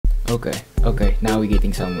Okay, now we're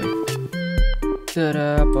getting somewhere.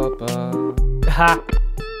 Ha!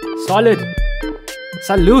 Solid!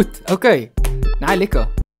 Salute! Okay. Nou, lekker.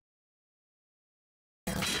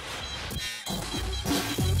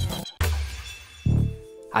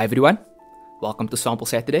 Hi everyone, welcome to Sample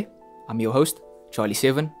Saturday. I'm your host,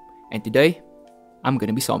 CHARLY7, and today, I'm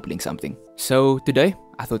gonna be sampling something. So today,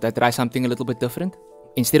 I thought I'd try something a little bit different.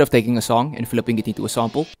 Instead of taking a song and flipping it into a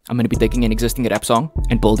sample, I'm gonna be taking an existing rap song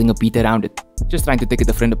and building a beat around it. Just trying to take a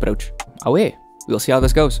different approach. Oh yeah, we'll see how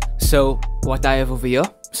this goes. So, what I have over here,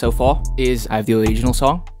 so far, is I have the original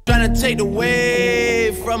song. Trying to take the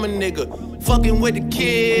wave from a nigga. Fucking with the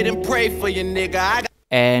kid and pray for your nigga.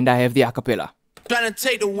 And I have the acapella. Trying to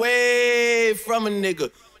take the wave from a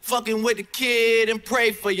nigga. Fucking with the kid and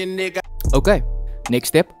pray for your nigga. Okay, next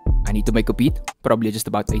step, I need to make a beat, probably just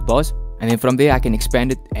about 8 bars. And then from there I can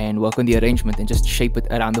expand it and work on the arrangement and just shape it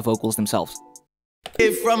around the vocals themselves.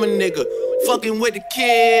 From a nigga. Fucking with the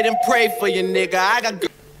kid and pray for your nigga. I got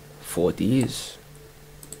 40s.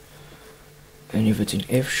 And if it's in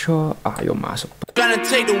F sharp, your massive. Trying to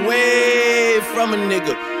take the wave from a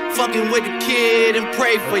nigga. Fucking with the kid and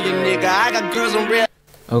pray for your nigga. I got girls on real.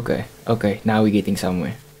 Okay, now we're getting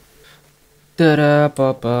somewhere.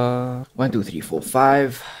 Ta-da-pa-pa. 1, 2, 3, 4,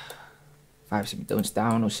 5. 5 semitones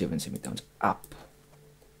down or 7 semitones up.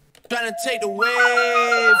 Trying to take the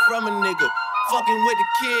wave from a nigga. Fucking with the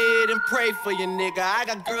kid and pray for your nigga. I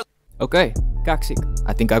got girls. Okay, kaksik.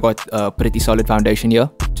 I think I got a pretty solid foundation here,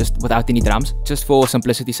 just without any drums. Just for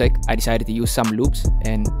simplicity's sake, I decided to use some loops,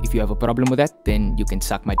 and if you have a problem with that, then you can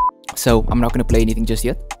suck my d. So I'm not gonna play anything just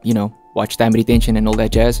yet. You know, watch time retention and all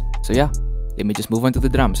that jazz. So yeah, let me just move on to the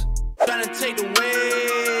drums. Trying to take the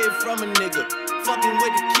wave from a nigga. Fucking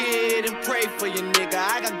with the kid and pray for your nigga.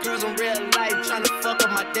 I got girls in real life trying to fuck up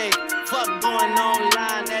my day. Fuck going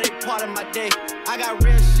online, that ain't part of my day. I got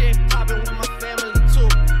real shit popping with my family too.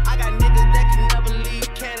 I got niggas that can never leave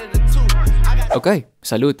Canada too. Okay,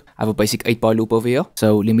 salute. I have a basic 8-bar loop over here.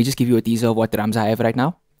 So let me just give you a teaser of what drums I have right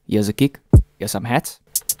now. Here's a kick. Here's some hats.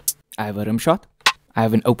 I have a rim shot. I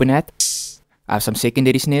have an open hat. I have some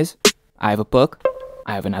secondary snares. I have a perk.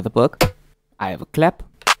 I have another perk. I have a clap.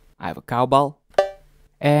 I have a cowbell.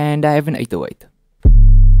 And I have an 808.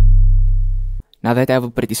 Now that I have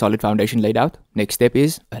a pretty solid foundation laid out, next step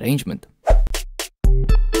is arrangement.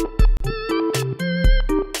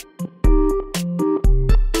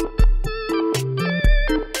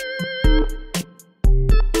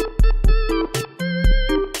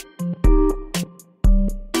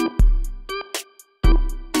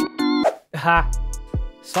 Ha!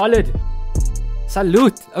 Solid!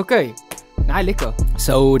 Salute! Okay. Nah, lekker.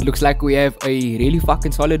 So it looks like we have a really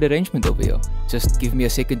fucking solid arrangement over here. Just give me a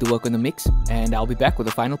second to work on the mix and I'll be back with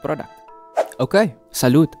the final product. Okay,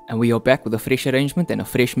 salute, and we are back with a fresh arrangement and a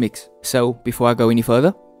fresh mix. So before I go any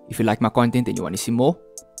further, if you like my content and you want to see more,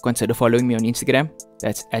 consider following me on Instagram.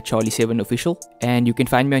 That's @charly7official, and you can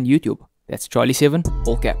find me on YouTube. That's charly7,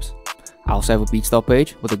 all caps. I also have a BeatStar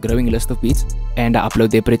page with a growing list of beats, and I upload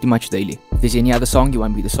there pretty much daily. If there's any other song you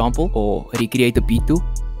want me to sample or recreate a beat to,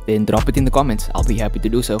 then drop it in the comments. I'll be happy to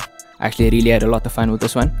do so. Actually, I really had a lot of fun with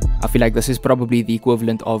this one. I feel like this is probably the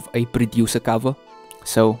equivalent of a producer cover.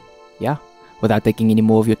 So, yeah, without taking any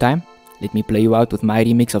more of your time, let me play you out with my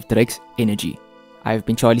remix of Drake's Energy. I have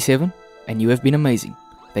been CHARLY7, and you have been amazing.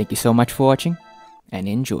 Thank you so much for watching, and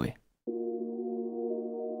enjoy.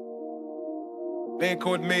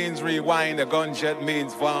 Code means rewind, the gunshot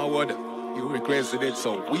means forward. You requested it,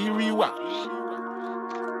 so we rewind.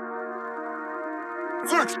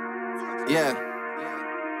 Yeah.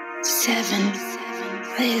 7.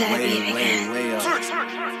 Play that beat again. Way up.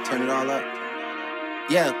 Turn it all up.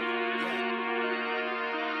 Yeah.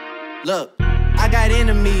 Look, I got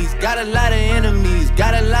enemies, got a lot of enemies,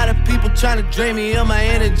 got a lot of people trying to drain me of my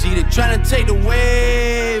energy. They trying to take the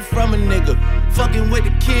wave from a nigga. Fucking with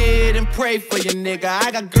the kid and pray for your nigga.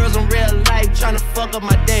 I got girls in real life trying to fuck up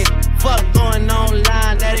my day. Fuck going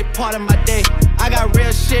online, that ain't part of my day. I got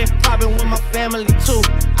real shit popping with my family too.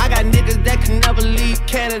 I got niggas that can never leave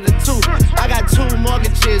Canada too. I got 2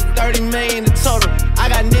 mortgages, 30 million in total. I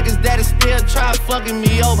got niggas that'll still try fucking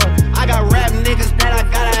me over. I got rap niggas that I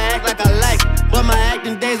gotta act like I like, but my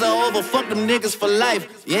acting days are over. Fuck them niggas for life.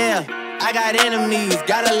 Yeah, I got enemies,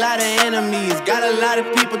 got a lot of enemies, got a lot of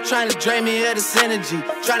people trying to drain me of this energy,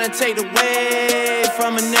 trying to take the wave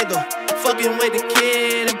from a nigga. Fucking with the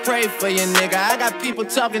kid and pray for your nigga. I got people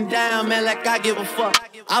talking down, man, like I give a fuck.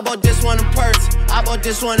 I bought this one a purse, I bought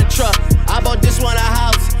this one a truck, I bought this one a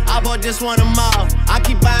house, I bought this one a mall. I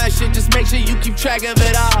keep buying shit, just make sure you keep track of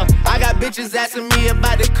it all. I got bitches asking me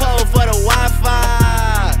about the code for the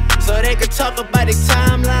Wi-Fi, so they could talk about the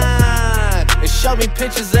timeline. show me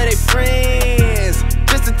pictures of their friends,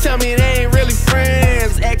 just to tell me they ain't really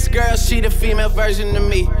friends. Ex-girl, she the female version of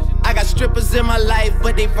me. I got strippers in my life,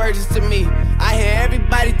 but they virgins to me. I hear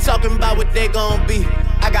everybody talking about what they gon' be.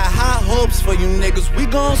 I got high hopes for you niggas, we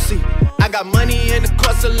gon' see. I got money in the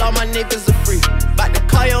court, so all my niggas are free. Bout to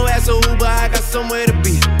call your ass a Uber, I got somewhere to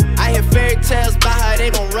be. I hear fairy tales about how they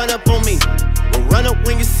gon' run up on me. Well, run up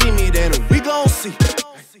when you see me, then we gon' see.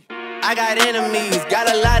 I got enemies,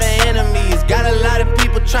 got a lot of enemies. Got a lot of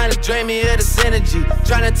people trying to drain me of this energy,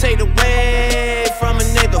 trying to take away from a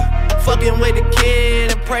nigga. Fucking with the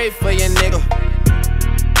kid and pray for your nigga.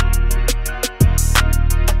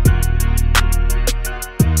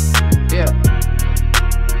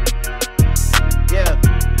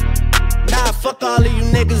 Fuck all of you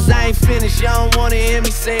niggas, I ain't finished. Y'all don't wanna hear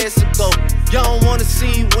me say it's a go. Y'all don't wanna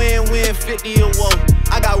see win-win 50 or woe.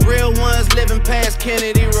 I got real ones living past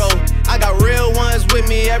Kennedy Road. I got real ones with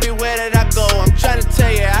me everywhere that I go. I'm trying to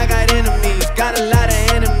tell you, I got enemies, got a lot of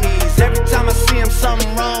enemies. Every time I see them,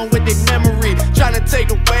 something wrong with their memory, trying to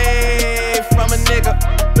take away from a nigga.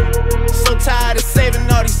 So tired of saving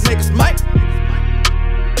all these niggas, Mike.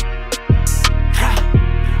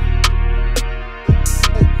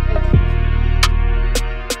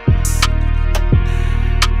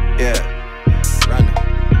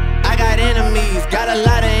 Got a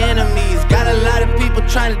lot of enemies, got a lot of people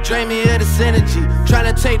trying to drain me of this energy,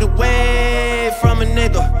 trying to take away from a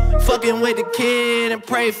nigga. Fucking with the kid and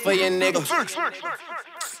pray for your nigga.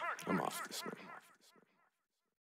 I'm off.